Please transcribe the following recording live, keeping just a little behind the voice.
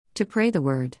To pray the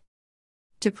word.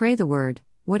 To pray the word,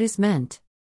 what is meant?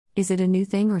 Is it a new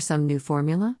thing or some new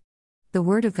formula? The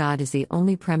word of God is the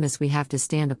only premise we have to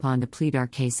stand upon to plead our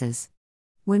cases.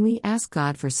 When we ask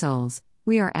God for souls,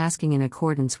 we are asking in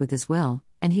accordance with His will,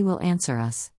 and He will answer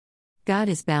us. God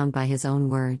is bound by His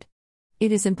own word.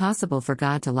 It is impossible for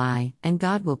God to lie, and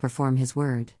God will perform His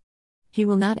word. He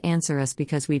will not answer us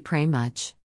because we pray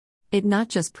much. It not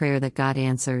just prayer that God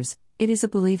answers, it is a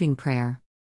believing prayer.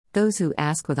 Those who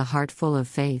ask with a heart full of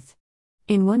faith.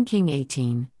 In 1 King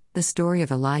 18, the story of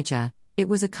Elijah, it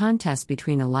was a contest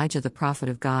between Elijah the prophet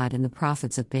of God and the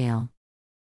prophets of Baal.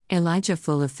 Elijah,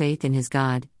 full of faith in his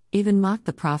God, even mocked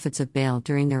the prophets of Baal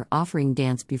during their offering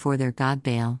dance before their god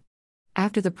Baal.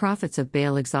 After the prophets of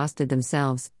Baal exhausted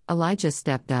themselves, Elijah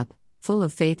stepped up, full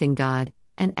of faith in God,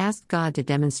 and asked God to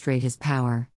demonstrate His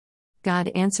power. God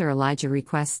answered Elijah's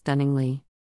request stunningly.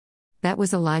 That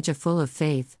was Elijah full of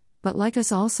faith, but like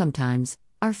us all sometimes,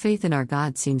 our faith in our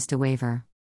God seems to waver.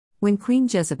 When Queen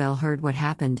Jezebel heard what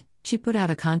happened, she put out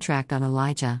a contract on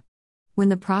Elijah. When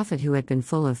the prophet who had been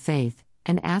full of faith,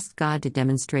 and asked God to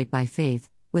demonstrate by faith,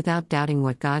 without doubting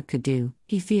what God could do,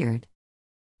 he feared.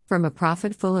 From a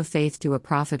prophet full of faith to a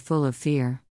prophet full of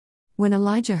fear. When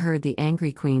Elijah heard the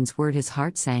angry queen's word, his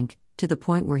heart sank, to the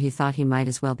point where he thought he might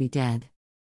as well be dead.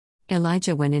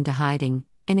 Elijah went into hiding,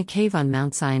 in a cave on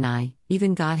Mount Sinai.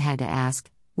 Even God had to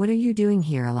ask, "What are you doing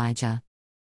here, Elijah?"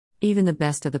 Even the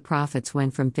best of the prophets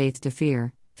went from faith to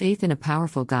fear, faith in a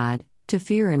powerful God, to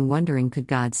fear and wondering could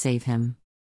God save him.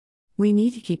 We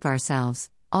need to keep ourselves,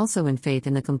 also in faith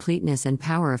in the completeness and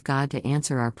power of God to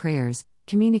answer our prayers,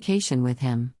 communication with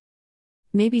Him.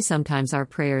 Maybe sometimes our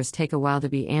prayers take a while to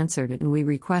be answered and we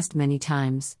request many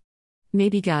times.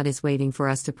 Maybe God is waiting for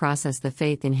us to process the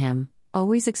faith in Him,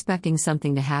 always expecting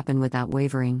something to happen without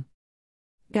wavering.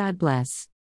 God bless.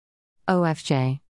 OFJ